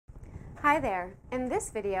Hi there! In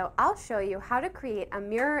this video, I'll show you how to create a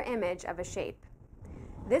mirror image of a shape.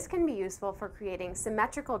 This can be useful for creating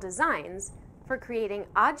symmetrical designs, for creating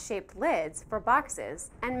odd-shaped lids for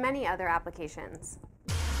boxes, and many other applications.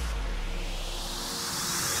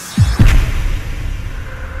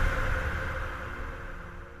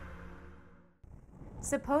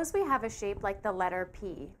 Suppose we have a shape like the letter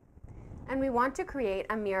P, and we want to create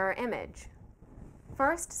a mirror image.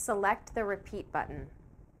 First, select the Repeat button.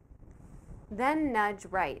 Then nudge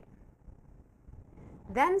right.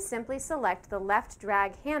 Then simply select the left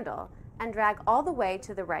drag handle and drag all the way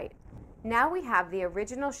to the right. Now we have the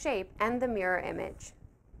original shape and the mirror image.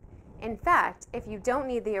 In fact, if you don't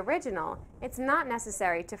need the original, it's not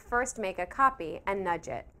necessary to first make a copy and nudge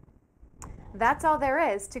it. That's all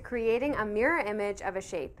there is to creating a mirror image of a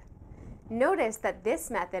shape. Notice that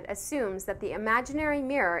this method assumes that the imaginary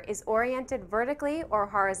mirror is oriented vertically or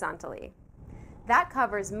horizontally. That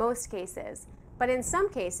covers most cases, but in some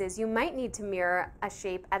cases you might need to mirror a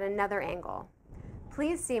shape at another angle.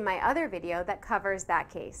 Please see my other video that covers that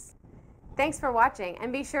case. Thanks for watching,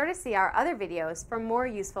 and be sure to see our other videos for more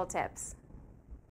useful tips.